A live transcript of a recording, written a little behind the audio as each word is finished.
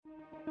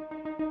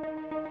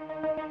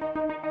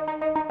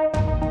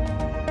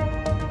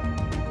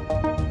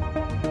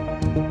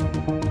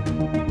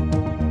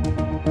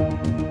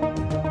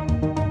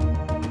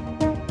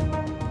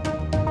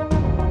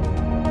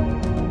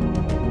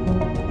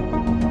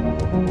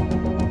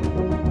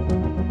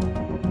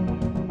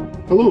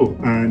Hello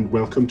and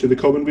welcome to the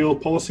Commonweal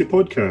Policy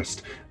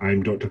Podcast.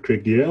 I'm Dr.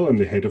 Craig Dalziel. I'm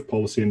the Head of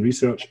Policy and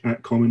Research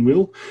at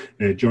Commonweal.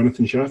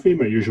 Jonathan Shafi,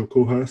 my usual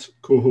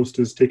co-host,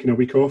 is taking a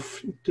week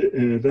off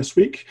this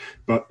week,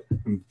 but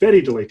I'm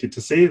very delighted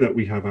to say that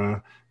we have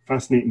a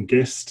fascinating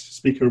guest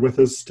speaker with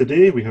us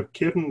today. We have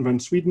Karen Van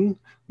Sweden,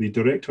 the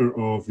Director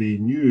of the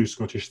new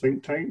Scottish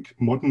think tank,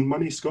 Modern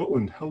Money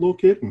Scotland. Hello,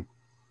 Karen.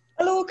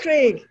 Hello,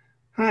 Craig.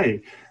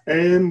 Hi.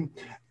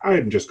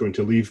 I'm just going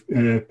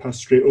to pass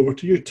straight over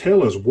to you.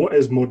 Tell us, what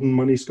is Modern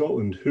Money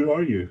Scotland? Who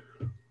are you?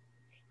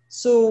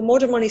 So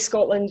Modern Money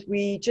Scotland,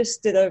 we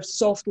just did a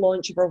soft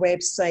launch of our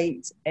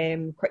website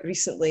quite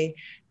recently,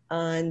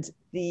 and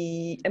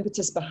the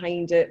impetus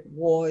behind it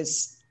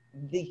was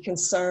the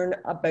concern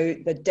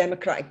about the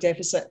democratic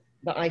deficit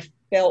that I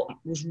felt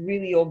was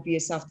really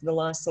obvious after the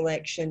last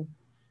election.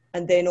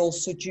 And then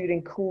also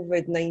during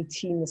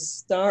COVID-19, the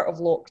start of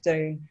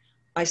lockdown,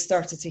 I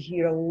started to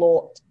hear a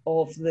lot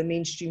of the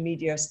mainstream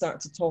media start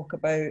to talk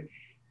about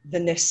the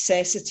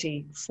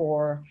necessity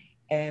for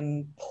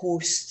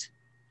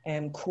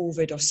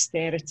post-COVID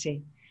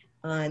austerity.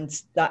 And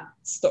that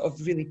sort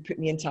of really put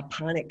me into a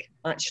panic,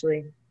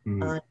 actually.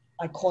 And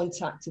I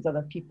contacted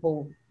other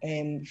people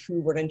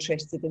who were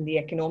interested in the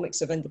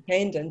economics of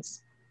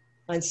independence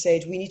and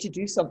said, we need to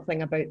do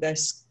something about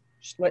this.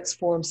 Let's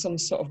form some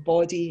sort of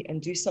body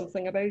and do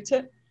something about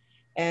it.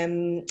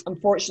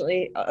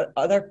 Unfortunately,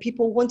 other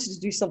people wanted to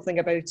do something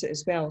about it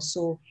as well.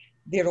 So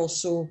they're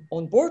also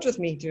on board with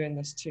me doing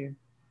this too.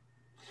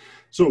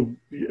 So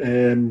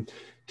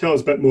tell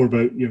us a bit more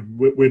about,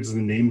 where does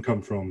the name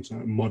come from? So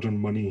Modern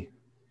Money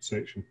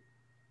section.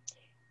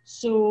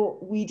 So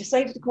we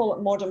decided to call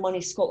it Modern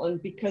Money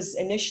Scotland because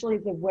initially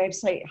the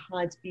website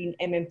had been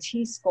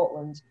MMT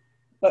Scotland,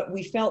 but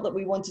we felt that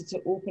we wanted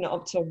to open it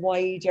up to a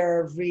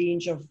wider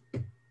range of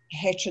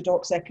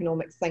heterodox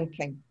economic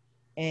thinking.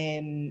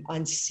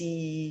 And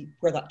see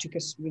where that took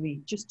us,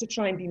 really, just to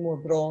try and be more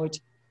broad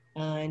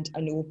and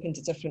open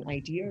to different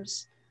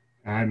ideas.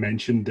 I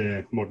mentioned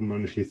modern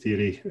monetary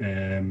theory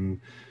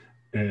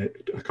a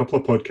couple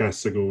of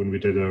podcasts ago when we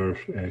did our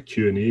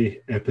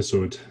Q&A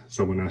episode.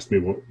 Someone asked me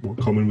what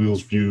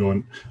Commonweal's view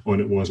on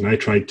it was, and I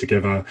tried to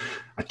give a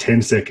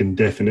 10-second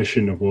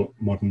definition of what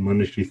modern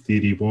monetary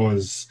theory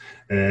was.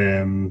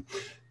 Do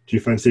you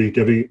fancy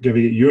giving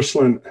it your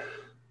slant?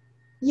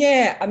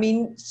 Yeah, I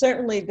mean,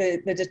 certainly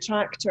the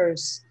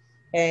detractors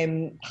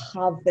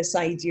have this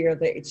idea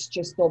that it's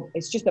just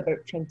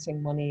about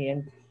printing money,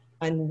 and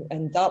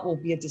that will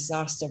be a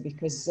disaster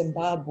because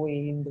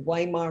Zimbabwe and the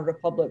Weimar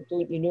Republic,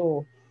 don't you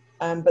know?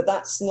 But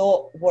that's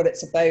not what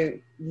it's about.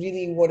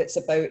 Really, what it's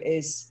about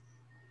is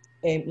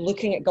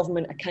looking at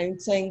government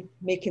accounting,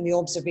 making the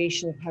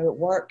observation of how it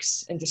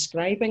works and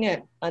describing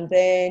it, and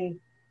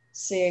then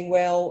saying,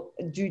 well,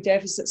 do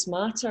deficits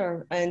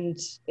matter? And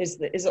is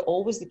it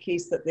always the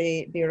case that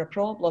they're a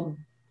problem?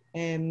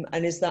 And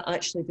is that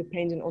actually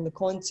dependent on the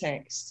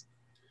context?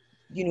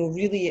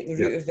 Really at the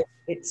root of it,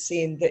 it's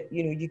saying that,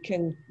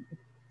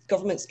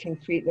 governments can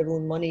create their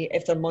own money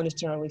if they're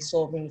monetarily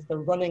sovereign, if they're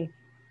running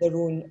their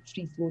own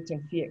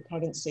free-floating fiat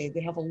currency. They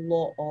have a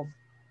lot of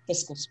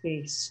fiscal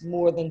space,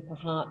 more than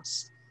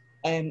perhaps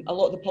a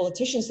lot of the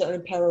politicians that are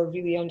in power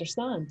really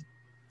understand.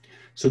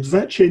 So does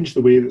that change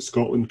the way that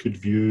Scotland could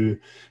view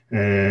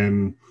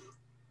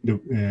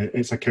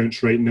its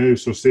accounts right now?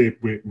 So say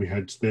we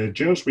had the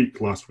Gers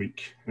Week last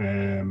week.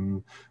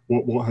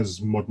 What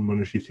has modern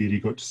monetary theory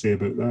got to say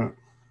about that?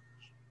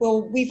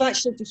 Well, we've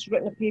actually just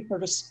written a paper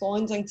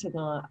responding to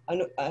that.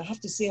 And I have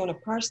to say, on a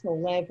personal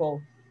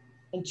level,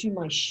 and to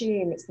my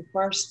shame, it's the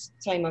first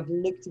time I've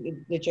looked at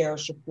the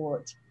Gers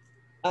report.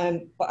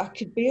 But I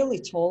could barely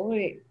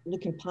tolerate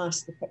looking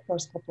past the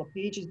first couple of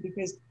pages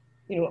because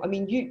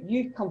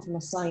you come from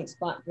a science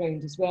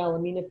background as well. I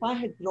mean, if I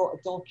had brought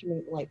a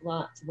document like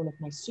that to one of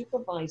my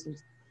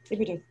supervisors, they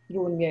would have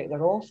thrown me out of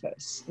their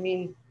office. I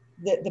mean,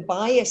 the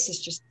bias is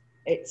just,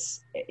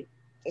 it's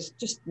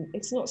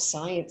not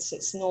science.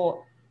 It's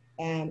not,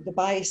 the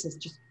bias is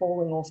just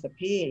falling off the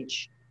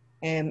page.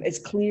 It's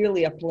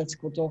clearly a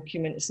political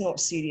document. It's not a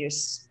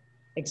serious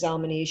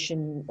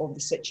examination of the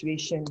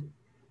situation.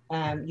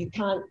 You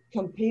can't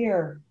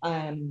compare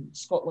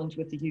Scotland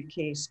with the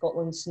UK.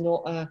 Scotland's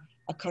not a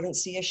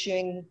currency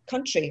issuing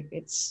country.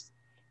 It's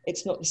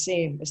not the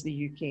same as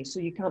the UK, so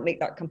you can't make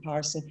that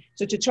comparison.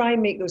 So to try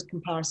and make those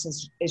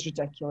comparisons is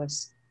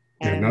ridiculous.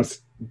 And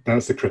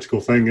that's the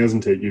critical thing,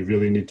 isn't it? You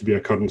really need to be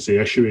a currency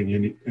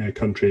issuing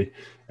country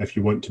if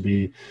you want to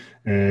be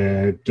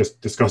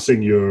just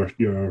discussing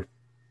your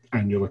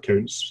annual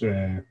accounts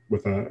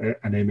with an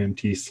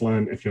MMT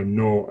slant. If you're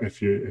not,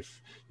 if you're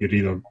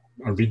either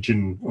a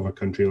region of a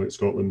country like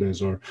Scotland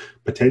is, or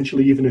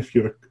potentially even if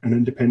you're an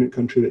independent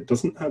country that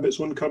doesn't have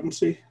its own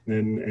currency,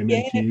 then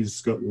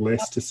MMT's got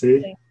less to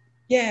say.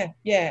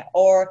 Yeah.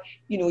 Or,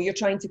 you're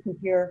trying to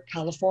compare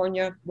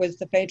California with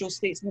the federal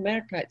states of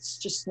America. It's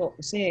just not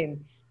the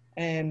same.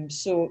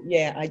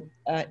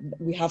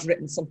 We have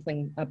written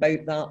something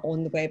about that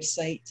on the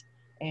website.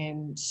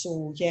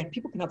 So yeah,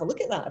 people can have a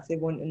look at that if they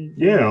want. And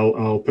yeah,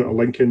 I'll put a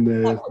link in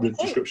the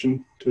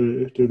description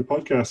to the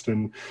podcast,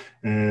 and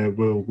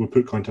we'll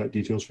put contact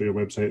details for your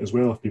website as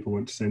well if people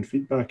want to send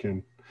feedback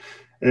in.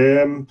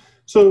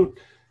 So,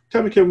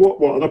 Tamika,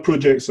 what other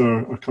projects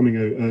are coming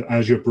out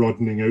as you're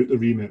broadening out the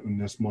remit on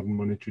this Modern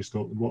Monetary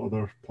Scotland? What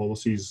other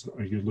policies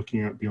are you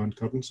looking at beyond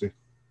currency?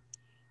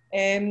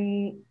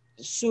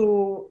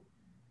 So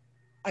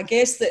I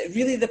guess that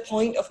really the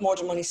point of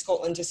Modern Money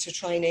Scotland is to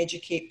try and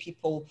educate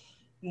people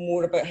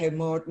more about how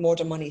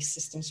modern money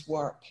systems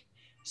work.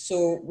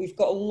 So we've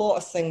got a lot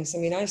of things. I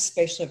mean, I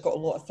especially have got a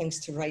lot of things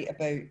to write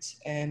about.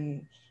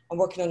 I'm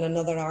working on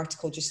another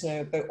article just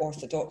now about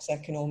orthodox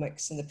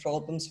economics and the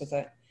problems with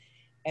it.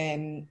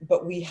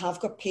 But we have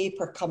got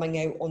paper coming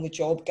out on the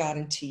job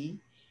guarantee.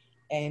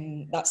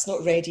 That's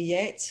not ready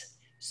yet.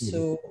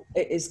 So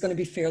it is going to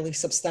be fairly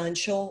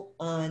substantial,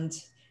 and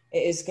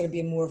it is going to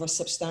be more of a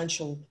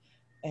substantial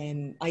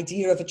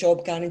idea of a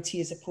job guarantee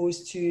as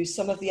opposed to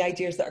some of the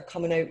ideas that are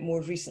coming out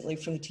more recently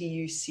from the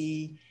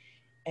TUC,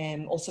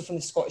 also from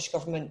the Scottish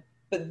Government.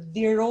 But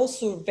they're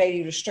also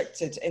very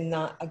restricted in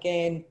that,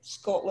 again,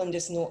 Scotland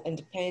is not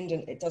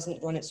independent. It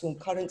doesn't run its own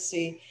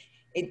currency.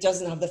 It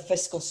doesn't have the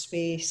fiscal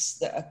space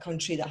that a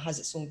country that has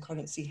its own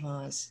currency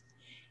has.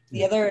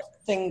 The other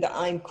thing that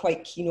I'm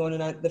quite keen on,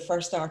 and the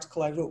first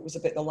article I wrote was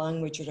about the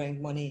language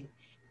around money,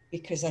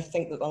 because I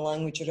think that the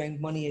language around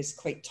money is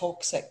quite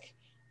toxic,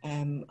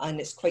 and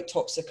it's quite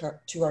toxic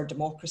to our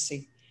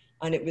democracy.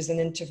 And it was an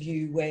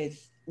interview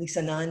with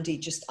Lisa Nandy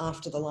just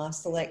after the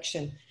last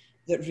election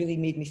that really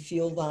made me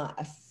feel that.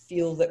 I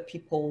feel that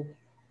people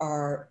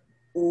are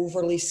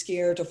overly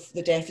scared of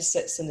the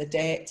deficits and the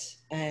debt.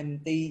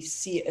 They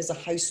see it as a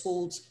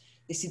household.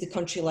 They see the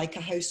country like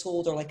a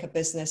household or like a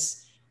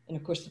business. And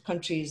of course, the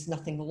country is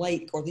nothing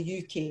like, or the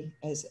UK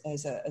as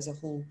a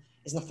whole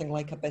is nothing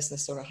like a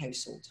business or a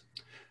household.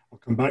 I'll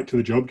come back to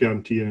the job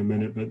guarantee in a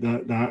minute, but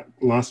that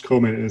last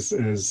comment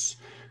is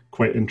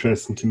quite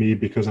interesting to me,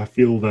 because I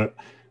feel that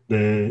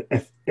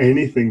if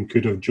anything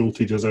could have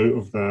jolted us out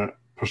of that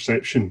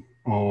perception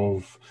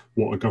of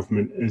what a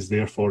government is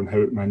there for and how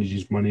it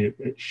manages money,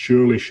 it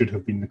surely should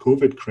have been the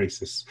COVID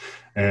crisis.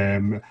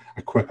 A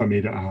quip I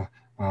made at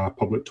a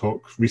public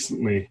talk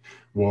recently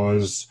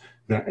was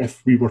that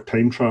if we were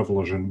time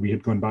travelers and we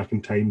had gone back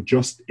in time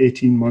just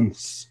 18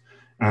 months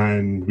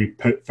and we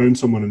found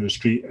someone in the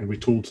street and we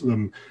told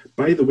them,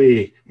 by the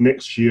way,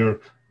 next year,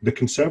 the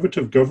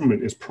Conservative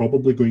government is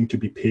probably going to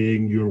be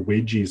paying your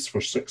wages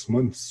for 6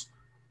 months,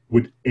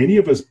 would any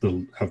of us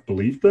have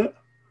believed that?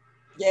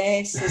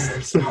 Yes,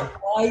 as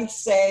I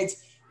said,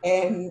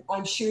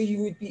 I'm sure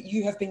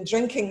you have been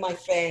drinking, my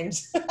friend.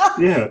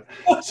 Yeah,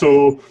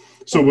 so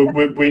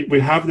we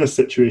have this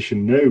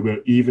situation now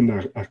where even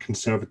a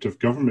Conservative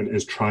government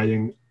is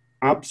trying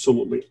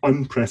absolutely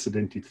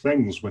unprecedented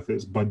things with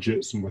its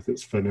budgets and with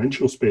its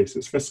financial space,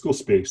 its fiscal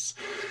space.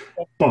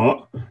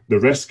 But the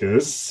risk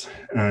is,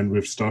 and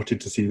we've started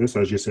to see this,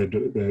 as you said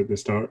at the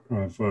start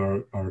of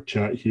our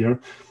chat here,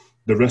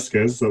 the risk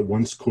is that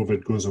once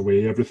COVID goes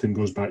away, everything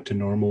goes back to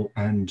normal,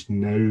 and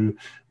now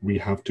we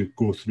have to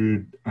go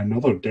through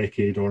another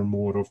decade or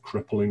more of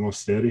crippling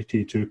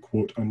austerity to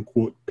quote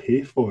unquote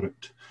pay for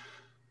it.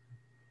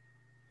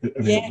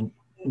 I mean,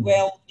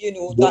 well,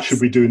 what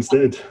should we do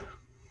instead?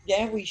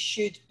 Yeah, we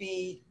should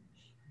be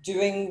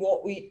doing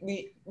what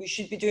we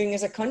should be doing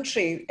as a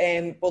country.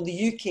 Well,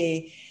 the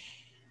UK,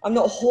 I'm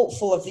not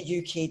hopeful of the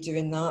UK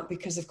doing that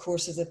because, of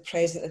course, of the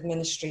present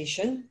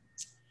administration.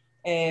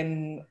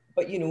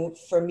 But,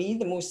 for me,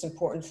 the most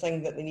important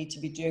thing that they need to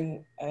be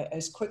doing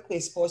as quickly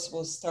as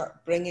possible is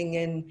start bringing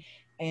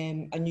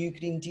in a new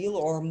Green Deal,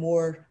 or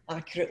more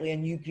accurately, a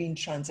new green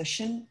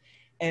transition.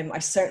 I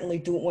certainly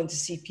don't want to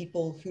see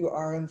people who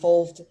are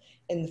involved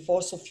in the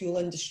fossil fuel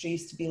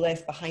industries to be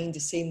left behind the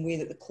same way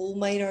that the coal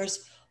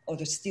miners or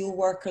the steel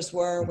workers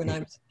were when I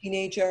was a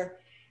teenager.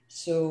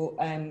 So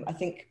I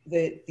think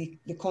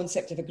the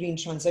concept of a green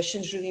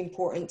transition is really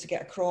important to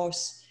get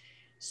across.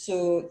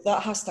 So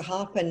that has to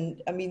happen.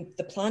 I mean,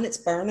 the planet's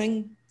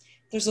burning.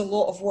 There's a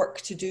lot of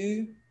work to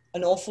do,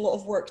 an awful lot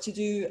of work to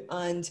do.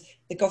 And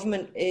the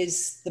government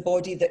is the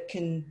body that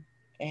can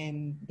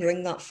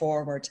bring that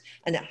forward.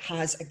 And it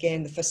has,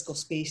 again, the fiscal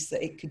space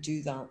that it could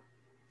do that.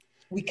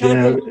 We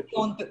can't rely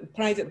on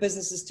private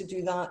businesses to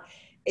do that.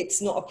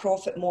 It's not a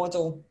profit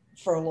model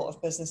for a lot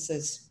of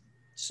businesses.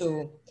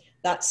 So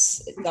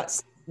that's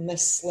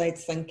misled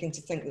thinking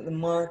to think that the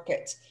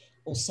market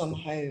will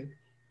somehow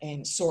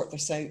sort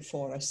this out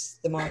for us.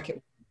 The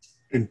market.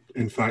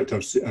 In fact,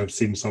 I've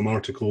seen some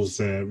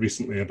articles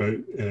recently about,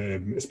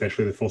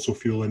 especially the fossil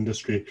fuel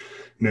industry,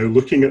 now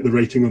looking at the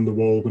writing on the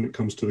wall when it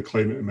comes to the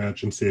climate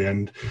emergency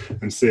and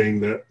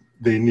saying that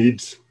they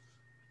need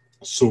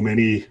so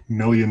many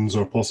millions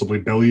or possibly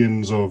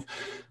billions of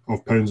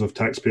pounds of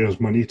taxpayers'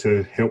 money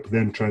to help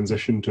them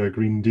transition to a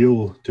Green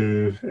Deal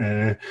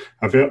to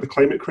avert the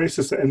climate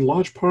crisis that in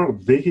large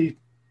part they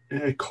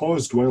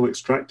caused while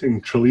extracting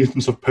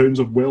trillions of pounds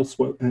of wealth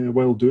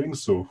while doing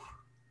so.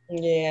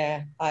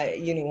 Yeah,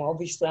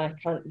 obviously I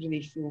can't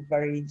really feel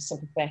very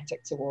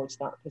sympathetic towards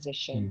that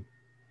position.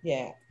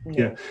 Yeah. No.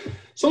 Yeah.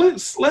 So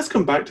let's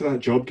come back to that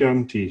job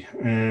guarantee.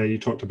 You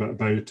talked about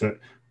it.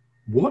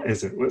 What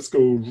is it? Let's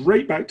go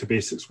right back to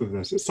basics with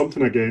this. It's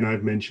something, again,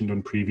 I've mentioned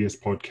on previous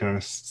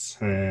podcasts,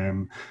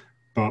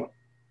 but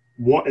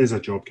what is a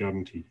job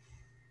guarantee?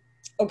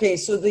 Okay,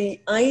 so the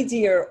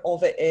idea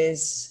of it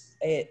is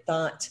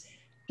that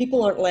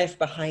people aren't left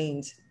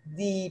behind.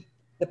 The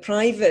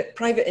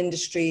private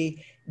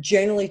industry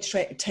generally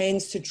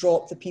tends to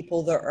drop the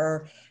people that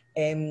are,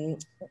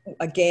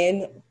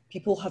 again,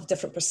 people have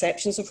different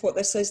perceptions of what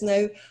this is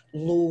now,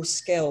 low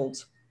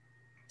skilled.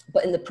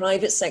 But in the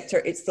private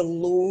sector, it's the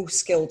low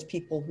skilled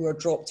people who are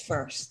dropped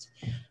first.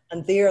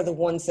 And they are the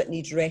ones that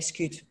need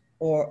rescued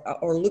or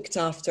looked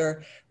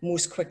after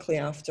most quickly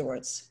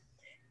afterwards.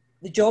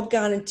 The job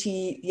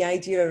guarantee, the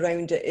idea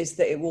around it is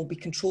that it will be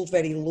controlled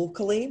very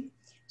locally.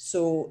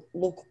 So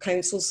local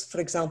councils, for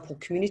example,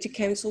 community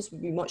councils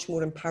would be much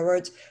more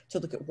empowered to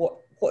look at what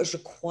is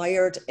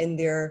required in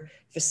their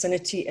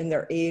vicinity, in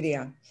their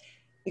area.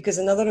 Because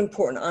another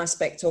important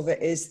aspect of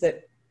it is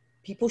that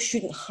people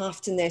shouldn't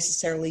have to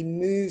necessarily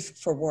move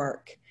for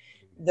work.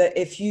 That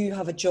if you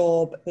have a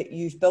job, that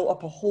you've built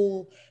up a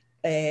whole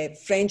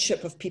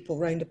friendship of people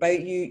round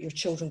about you, your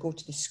children go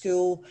to the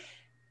school,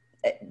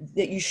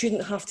 that you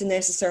shouldn't have to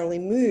necessarily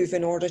move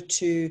in order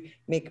to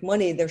make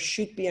money. There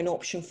should be an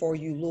option for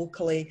you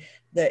locally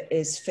that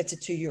is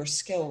fitted to your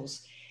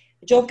skills.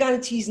 The job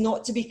guarantee is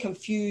not to be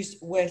confused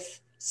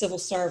with civil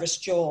service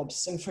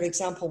jobs. And for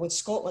example, when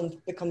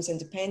Scotland becomes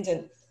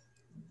independent,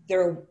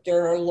 there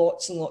are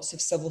lots and lots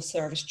of civil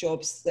service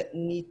jobs that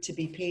need to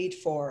be paid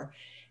for.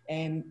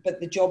 But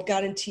the job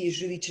guarantee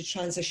is really to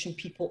transition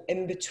people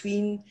in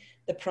between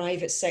the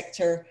private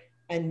sector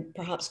and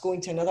perhaps going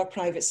to another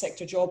private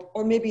sector job,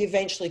 or maybe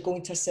eventually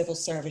going to a civil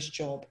service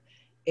job.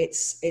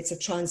 It's a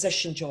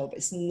transition job.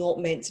 It's not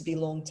meant to be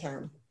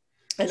long-term.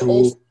 And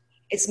also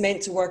it's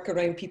meant to work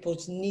around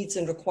people's needs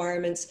and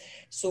requirements.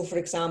 So for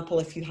example,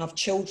 if you have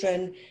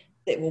children,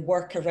 it will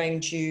work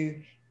around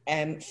you.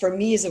 For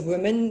me as a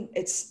woman,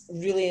 it's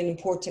really an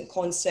important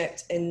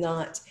concept in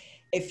that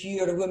if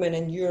you're a woman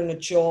and you're in a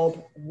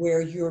job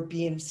where you're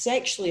being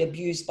sexually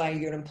abused by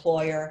your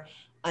employer,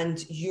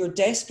 and you're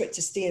desperate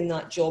to stay in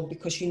that job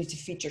because you need to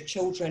feed your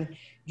children,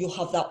 you'll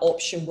have that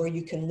option where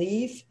you can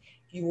leave.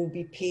 You will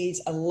be paid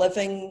a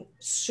living,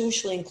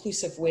 socially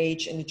inclusive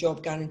wage in the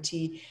job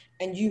guarantee,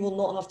 and you will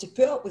not have to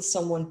put up with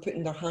someone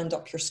putting their hand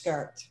up your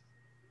skirt.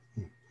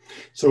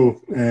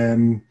 So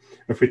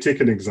if we take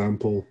an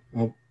example,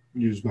 I'll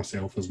use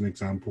myself as an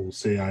example.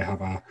 Say I have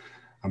a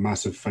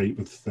massive fight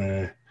with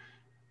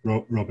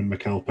Robin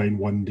McAlpine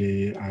one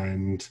day,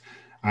 and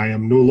I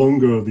am no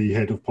longer the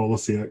head of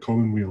policy at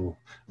Commonweal.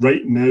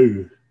 Right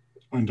now,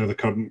 under the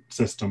current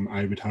system,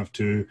 I would have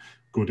to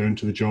go down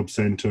to the job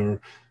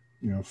centre,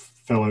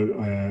 fill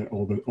out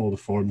all the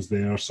forms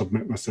there,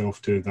 submit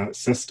myself to that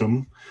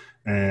system,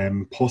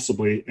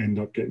 possibly end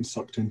up getting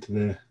sucked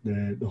into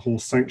the whole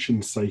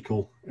sanctions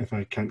cycle if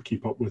I can't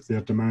keep up with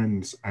their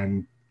demands.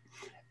 And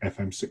if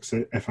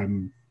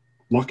I'm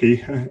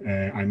lucky,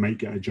 I might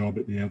get a job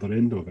at the other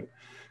end of it.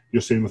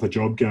 You're saying with a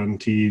job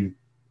guarantee,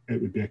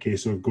 it would be a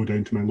case of go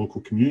down to my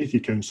local community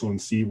council and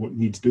see what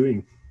needs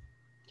doing.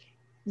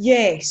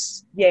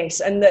 Yes,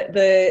 and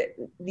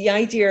the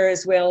idea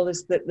as well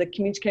is that the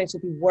community council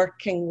will be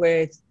working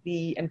with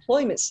the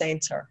employment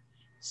centre,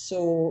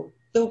 so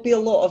there'll be a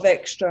lot of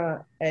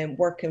extra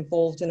work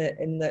involved in it,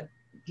 in that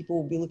people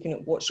will be looking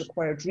at what's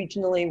required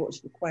regionally,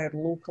 what's required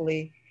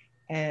locally,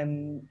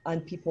 and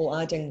people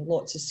adding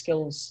lots of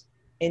skills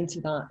into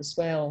that as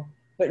well.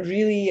 But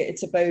really,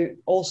 it's about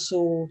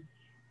also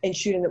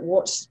ensuring that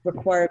what's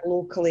required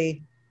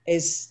locally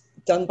is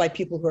done by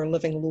people who are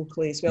living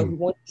locally as well. We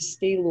want to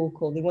stay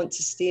local. They want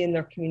to stay in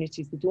their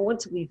communities. They don't want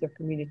to leave their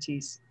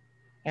communities.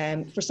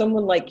 For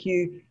someone like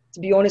you, to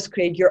be honest,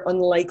 Craig, you're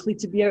unlikely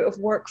to be out of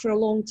work for a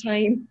long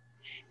time.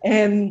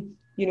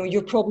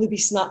 You'll probably be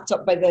snapped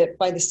up by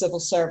the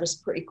civil service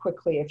pretty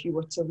quickly if you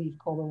were to leave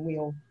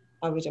Commonweal,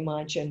 I would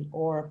imagine,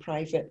 or a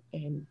private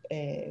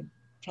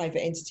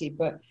entity.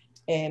 But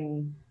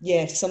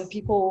some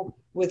people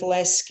with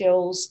less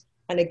skills.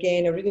 And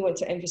again, I really want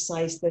to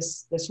emphasize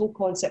this whole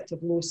concept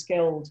of low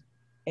skilled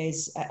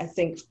is, I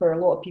think for a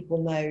lot of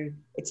people now,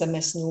 it's a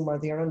misnomer.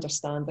 They are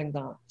understanding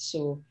that.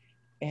 So,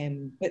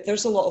 but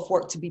there's a lot of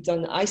work to be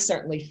done. I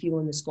certainly feel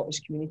in the Scottish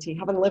community,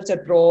 having lived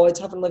abroad,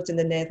 having lived in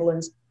the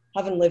Netherlands,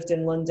 having lived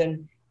in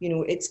London,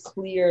 it's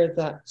clear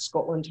that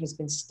Scotland has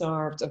been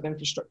starved of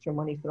infrastructure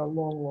money for a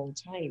long, long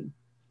time.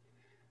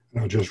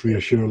 I'll just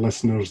reassure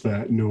listeners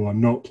that no, I'm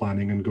not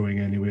planning on going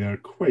anywhere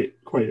quite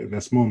at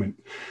this moment.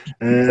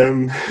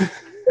 You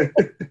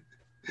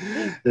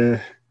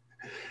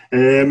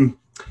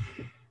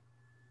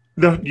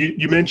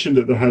mentioned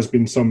that there has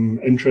been some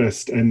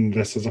interest in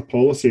this as a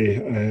policy.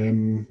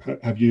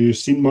 Have you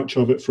seen much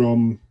of it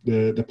from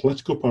the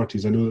political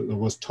parties? I know that there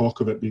was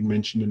talk of it being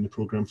mentioned in the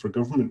programme for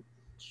government.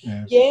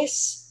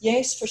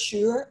 Yes, for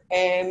sure.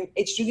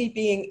 It's really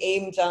being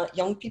aimed at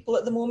young people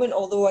at the moment,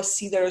 although I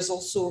see there is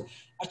also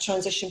a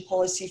transition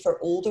policy for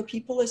older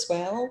people as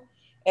well.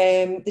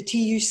 The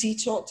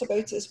TUC talked about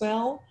it as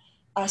well.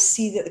 I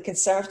see that the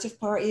Conservative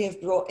Party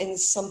have brought in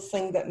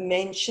something that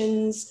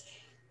mentions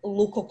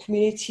local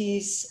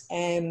communities,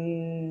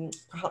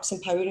 perhaps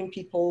empowering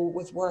people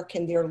with work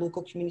in their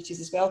local communities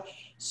as well.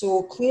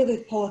 So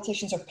clearly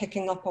politicians are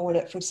picking up on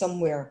it from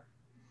somewhere.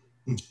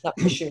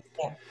 That's for sure,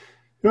 yeah.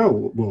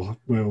 Well,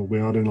 we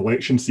are in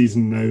election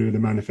season now. The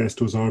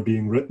manifestos are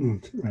being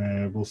written.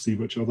 We'll see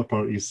which other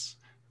parties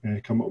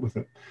come up with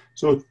it.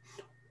 So,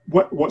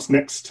 what's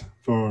next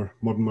for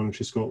Modern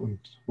Monetary Scotland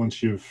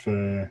once you've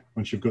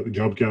got the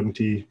job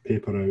guarantee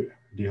paper out?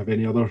 Do you have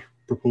any other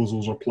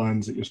proposals or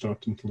plans that you're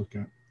starting to look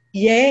at?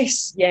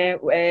 Yes, yeah.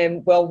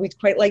 Well, we'd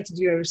quite like to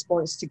do a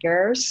response to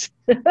GERS.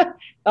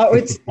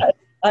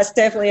 That's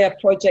definitely a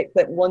project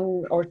that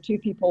one or two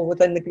people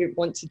within the group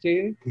want to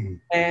do.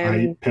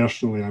 I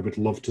would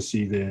love to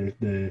see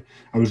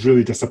I was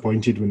really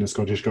disappointed when the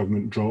Scottish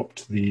Government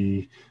dropped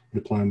the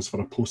plans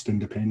for a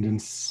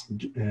post-independence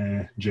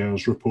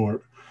GERS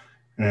report.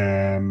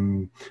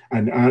 And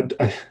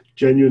I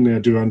genuinely, I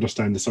do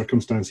understand the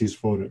circumstances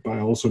for it, but I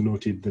also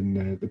noted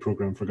in the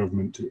programme for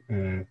government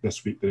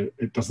this week that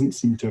it doesn't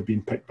seem to have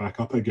been picked back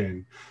up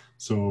again.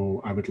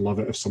 So I would love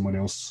it if someone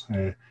else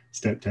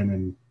stepped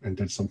in and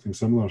did something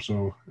similar.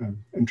 So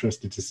I'm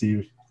interested to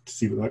see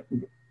what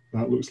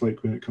that looks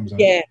like when it comes out.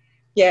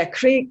 Yeah.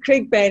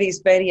 Craig Berry's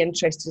very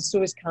interested.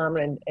 So is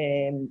Cameron.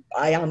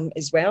 I am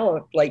as well.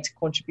 I'd like to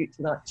contribute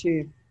to that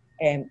too.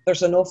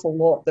 There's an awful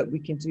lot that we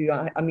can do.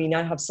 I mean,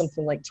 I have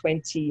something like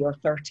 20 or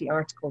 30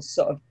 articles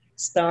sort of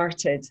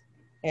started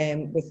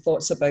with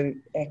thoughts about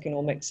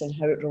economics and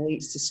how it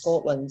relates to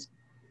Scotland.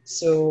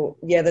 So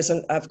yeah,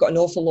 I've got an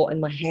awful lot in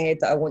my head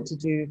that I want to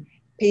do.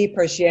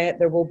 Papers, yeah,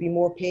 there will be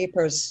more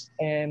papers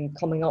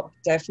coming up,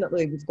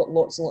 definitely. We've got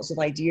lots and lots of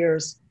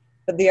ideas,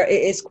 but it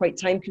is quite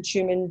time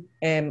consuming.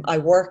 I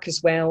work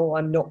as well.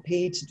 I'm not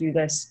paid to do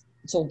this.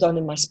 It's all done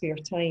in my spare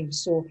time.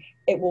 So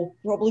it will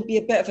probably be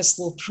a bit of a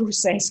slow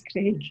process,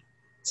 Craig,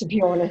 to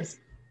be honest.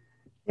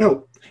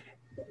 Well,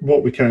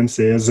 what we can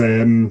say is,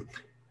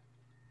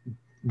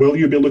 will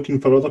you be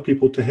looking for other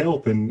people to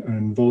help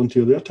and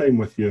volunteer their time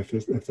with you if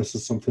this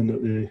is something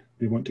that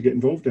they want to get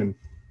involved in?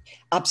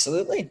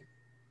 Absolutely.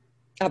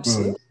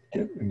 Well,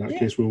 in that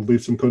case, we'll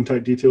leave some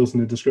contact details in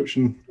the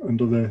description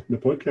under the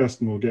podcast,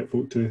 and we'll get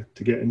folk to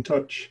get in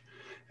touch.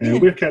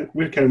 Where can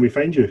we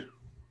find you?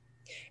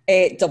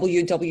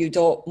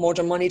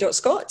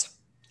 www.modernmoney.scot,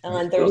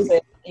 and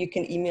you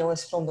can email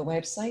us from the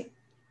website.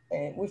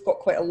 We've got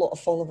quite a lot of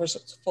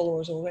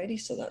followers already,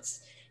 so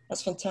that's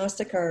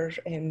fantastic. Our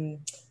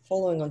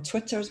following on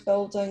Twitter is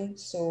building,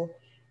 so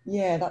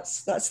yeah,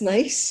 that's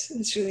nice.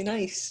 It's really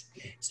nice.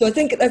 So I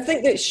think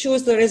that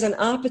shows there is an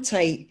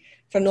appetite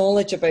for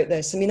knowledge about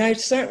this. I mean, I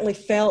certainly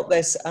felt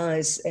this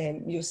as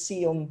you'll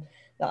see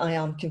that I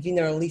am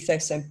convener of Leith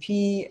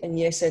SNP and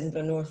Yes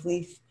Edinburgh North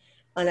Leith.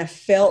 And I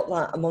felt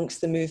that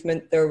amongst the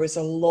movement, there was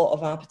a lot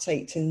of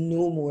appetite to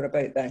know more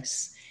about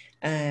this.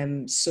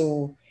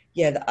 So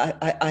yeah,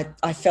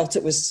 I felt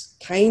it was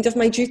kind of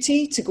my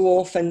duty to go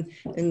off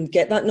and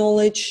get that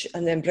knowledge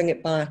and then bring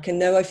it back. And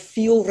now I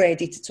feel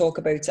ready to talk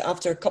about it.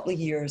 After a couple of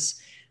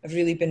years, I've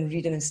really been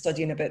reading and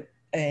studying about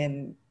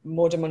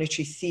modern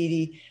monetary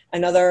theory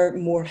and other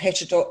more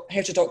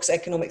heterodox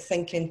economic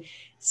thinking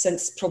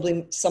since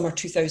probably summer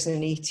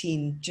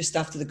 2018, just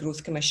after the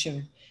Growth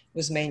Commission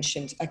was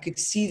mentioned. I could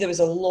see there was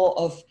a lot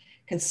of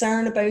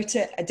concern about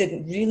it. I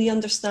didn't really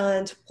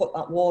understand what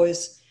that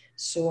was,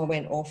 so I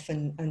went off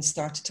and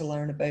started to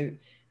learn about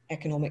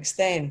economics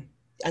then.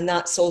 And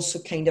that's also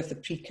kind of the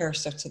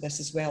precursor to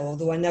this as well,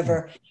 although I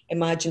never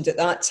imagined at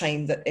that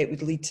time that it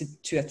would lead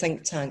to a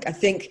think tank. I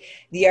think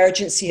the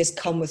urgency has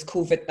come with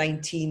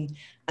COVID-19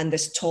 and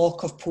this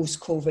talk of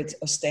post-COVID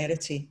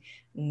austerity.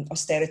 And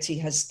austerity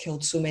has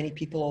killed so many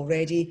people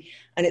already,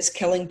 and it's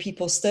killing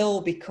people still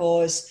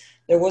because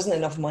there wasn't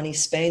enough money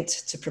spent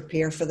to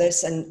prepare for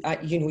this. And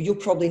you'll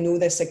probably know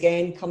this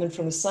again, coming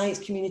from the science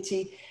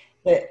community,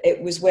 that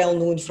it was well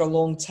known for a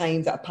long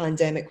time that a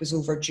pandemic was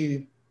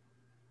overdue.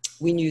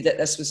 We knew that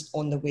this was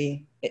on the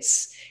way. It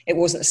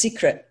wasn't a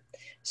secret.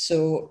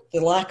 So the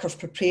lack of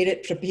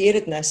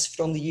preparedness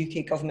from the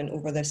UK government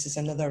over this is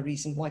another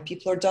reason why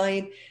people are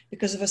dying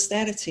because of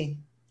austerity.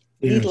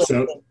 Yeah,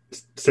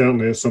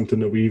 certainly it's something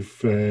that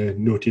we've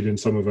noted in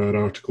some of our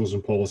articles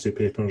and policy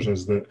papers,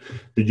 is that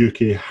the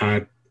UK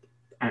had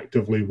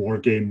actively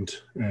wargamed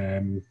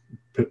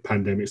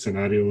pandemic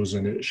scenarios,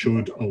 and it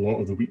showed a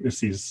lot of the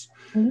weaknesses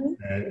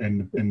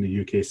in the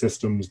UK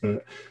systems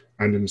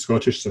and in the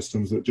Scottish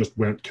systems that just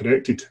weren't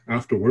corrected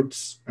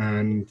afterwards,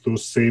 and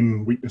those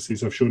same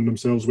weaknesses have shown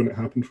themselves when it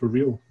happened for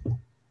real.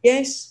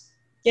 Yes,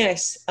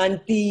 and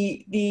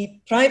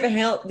the private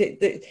health,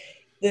 the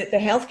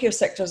healthcare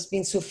sector has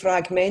been so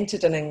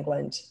fragmented in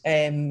England,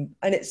 and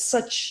it's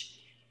such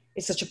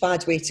a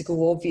bad way to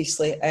go,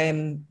 obviously.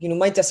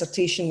 My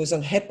dissertation was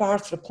on hip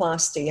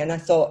arthroplasty, and I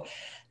thought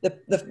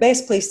the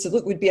best place to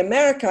look would be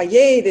America.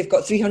 Yay, they've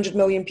got 300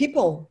 million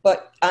people,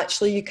 but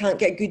actually you can't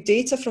get good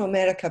data from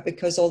America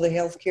because all the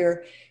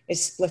healthcare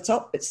is split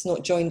up. It's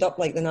not joined up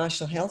like the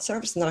National Health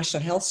Service. The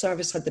National Health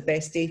Service had the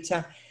best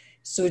data.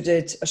 So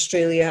did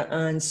Australia,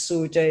 and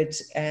so did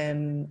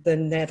the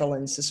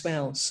Netherlands as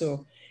well.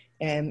 So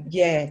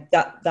yeah,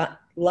 that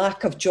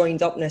lack of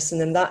joined upness, and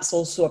then that's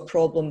also a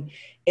problem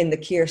in the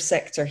care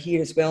sector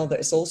here as well, that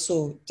is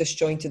also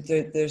disjointed.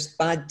 There's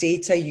bad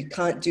data, you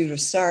can't do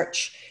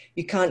research,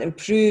 you can't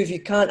improve,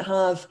 you can't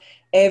have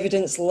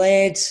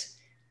evidence-led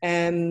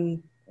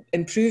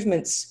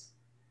improvements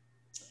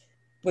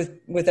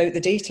without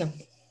the data.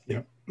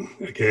 Yeah,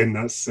 again,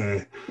 that's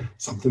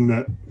something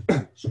that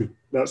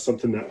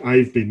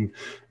I've been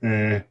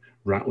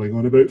rattling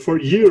on about for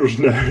years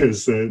now,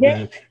 is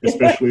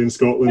especially in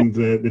Scotland,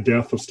 the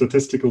dearth of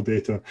statistical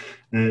data.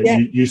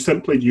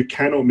 You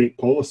cannot make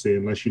policy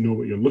unless you know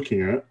what you're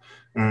looking at,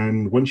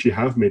 and once you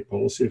have made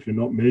policy, if you're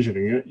not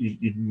measuring it,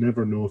 you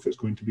never know if it's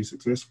going to be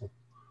successful.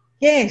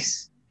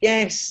 Yes,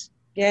 yeah,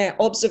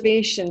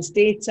 observations,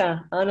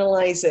 data,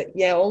 analyze it,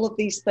 all of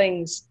these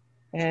things,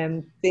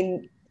 then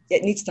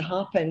it needs to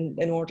happen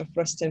in order for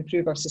us to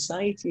improve our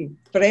society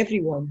for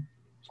everyone.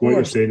 What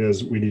you're saying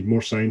is we need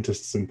more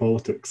scientists in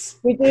politics.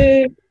 We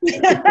do.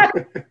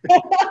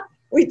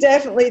 We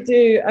definitely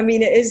do. I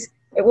mean, it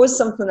was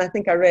something I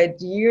think I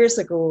read years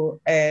ago,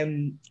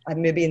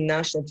 maybe in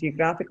National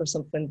Geographic or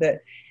something,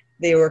 that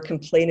they were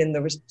complaining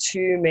there were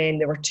too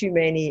many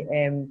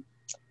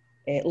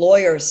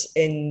lawyers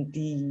in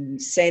the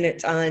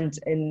Senate and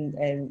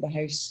in the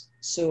House.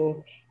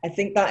 So I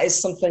think that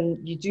is something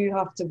you do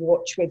have to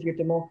watch with your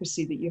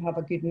democracy, that you have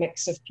a good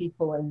mix of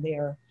people in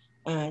there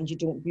and you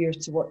don't veer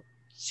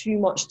too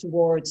much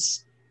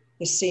towards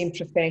the same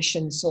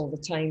professions all the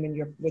time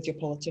with your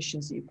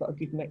politicians, that you've got a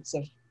good mix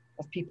of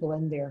people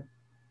in there.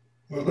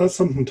 Well, that's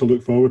something to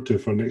look forward to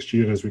for next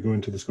year as we go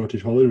into the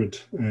Scottish Holyrood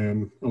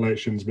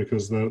elections,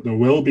 because there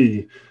will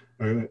be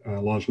a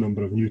large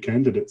number of new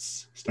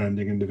candidates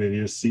standing in the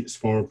various seats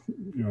for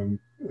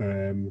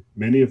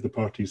many of the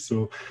parties.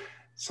 So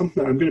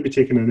something that I'm going to be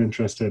taking an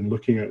interest in,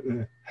 looking at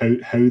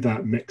how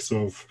that mix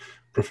of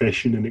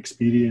profession and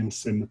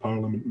experience in the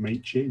Parliament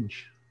might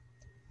change.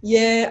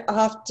 Yeah, I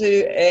have to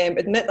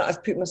admit that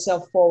I've put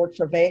myself forward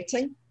for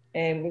vetting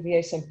with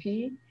the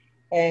SNP.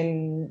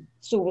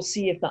 So we'll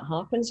see if that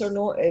happens or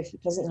not. If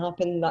it doesn't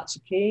happen, that's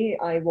okay.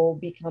 I will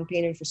be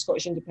campaigning for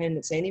Scottish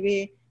independence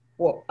anyway,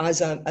 as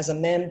a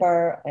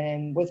member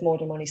with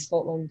Modern Money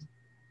Scotland.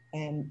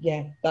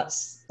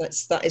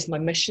 That is my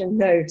mission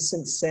now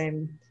since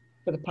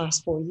for the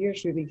past 4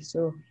 years really.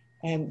 So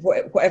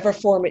whatever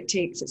form it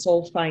takes, it's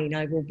all fine.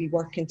 I will be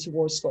working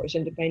towards Scottish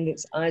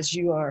independence as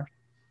you are.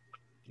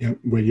 Yeah,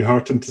 were you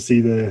heartened to see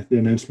the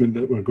announcement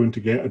that we're going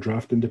to get a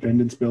draft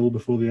independence bill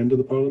before the end of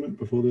the Parliament,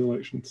 before the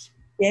elections?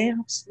 Yeah,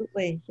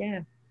 absolutely.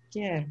 Yeah.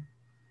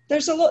 There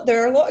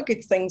are a lot of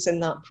good things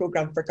in that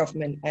programme for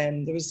government,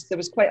 and there was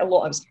quite a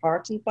lot I was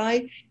heartened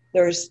by.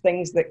 There's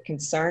things that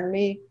concern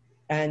me,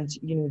 and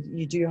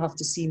you do have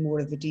to see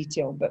more of the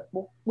detail. But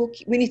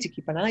we need to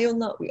keep an eye on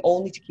that. We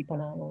all need to keep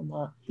an eye on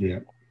that. Yeah.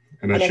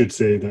 And I should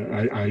say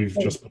that I've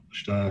just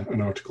published an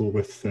article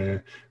with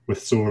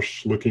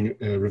Source looking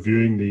at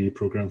reviewing the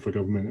programme for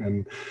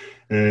government,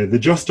 and the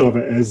gist of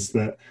it is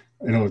that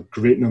a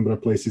great number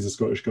of places the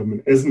Scottish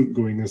Government isn't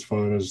going as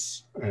far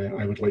as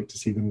I would like to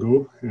see them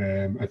go.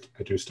 I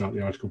do start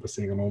the article by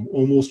saying I'm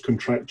almost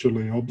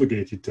contractually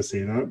obligated to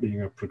say that,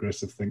 being a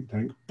progressive think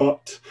tank,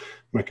 but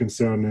my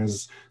concern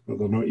is that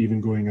they're not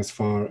even going as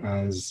far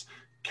as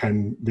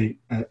they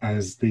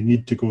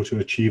need to go to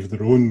achieve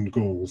their own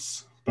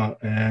goals.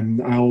 But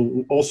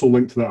I'll also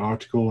link to that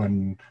article,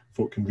 and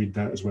folk can read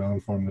that as well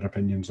and form their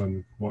opinions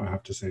on what I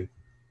have to say.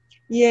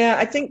 Yeah,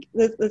 I think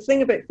the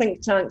thing about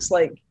think tanks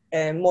like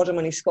Modern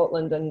Money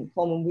Scotland and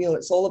Commonweal,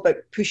 it's all about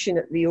pushing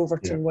at the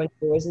Overton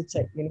window, isn't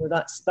it?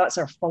 That's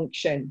our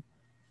function.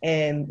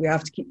 We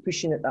have to keep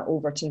pushing at that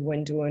Overton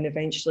window, and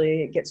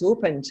eventually it gets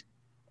opened.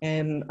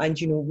 And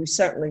we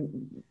certainly,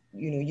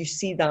 you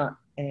see that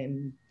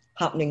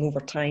happening over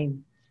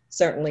time.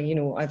 Certainly,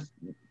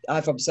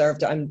 I've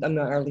observed it. I'm in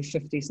my early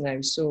 50s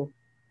now, so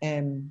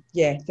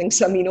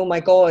things. I mean, oh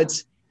my God,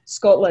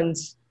 Scotland.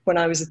 When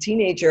I was a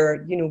teenager,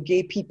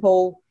 gay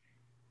people.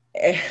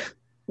 It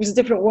was a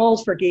different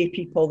world for gay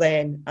people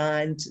then,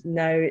 and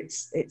now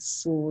it's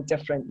so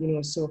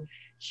different. So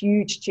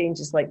huge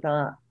changes like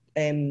that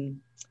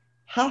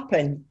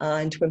happen,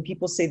 and when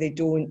people say they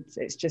don't,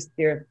 it's just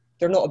they're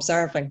not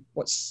observing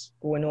what's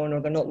going on, or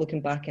they're not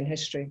looking back in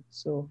history.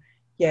 So.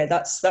 Yeah,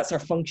 that's our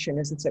function,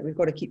 isn't it? We've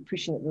got to keep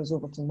pushing at those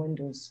Overton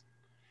windows.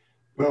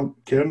 Well,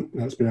 Karen,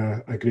 that's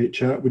been a great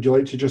chat. Would you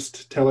like to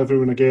just tell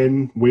everyone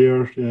again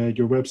where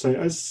your website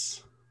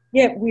is?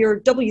 Yeah, we're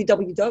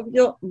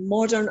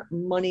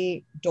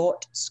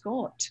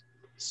www.modernmoney.scot.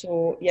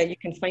 So, you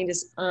can find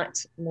us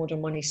at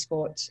Modern Money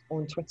Scot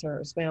on Twitter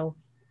as well.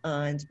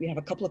 And we have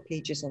a couple of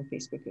pages on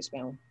Facebook as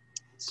well.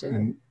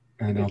 So.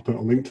 and I'll put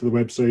a link to the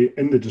website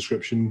in the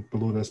description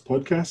below this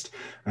podcast.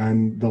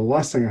 And the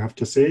last thing I have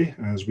to say,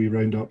 as we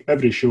round up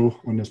every show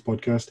on this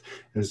podcast,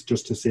 is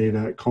just to say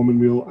that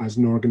Commonweal, as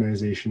an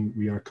organisation,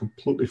 we are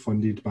completely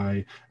funded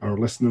by our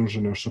listeners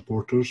and our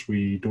supporters.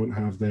 We don't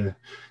have the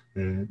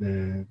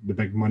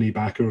big money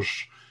backers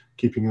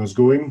keeping us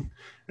going.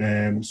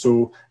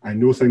 So I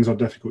know things are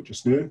difficult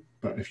just now,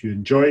 but if you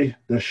enjoy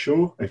this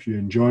show, if you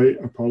enjoy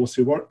our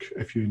policy work,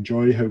 if you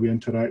enjoy how we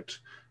interact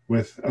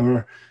with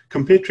our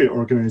compatriot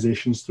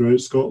organisations throughout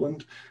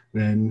Scotland,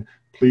 then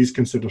please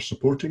consider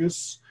supporting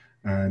us.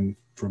 And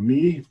from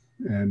me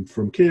and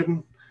from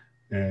Karen,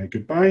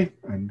 goodbye,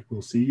 and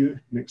we'll see you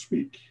next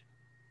week.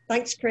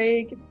 Thanks,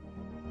 Craig.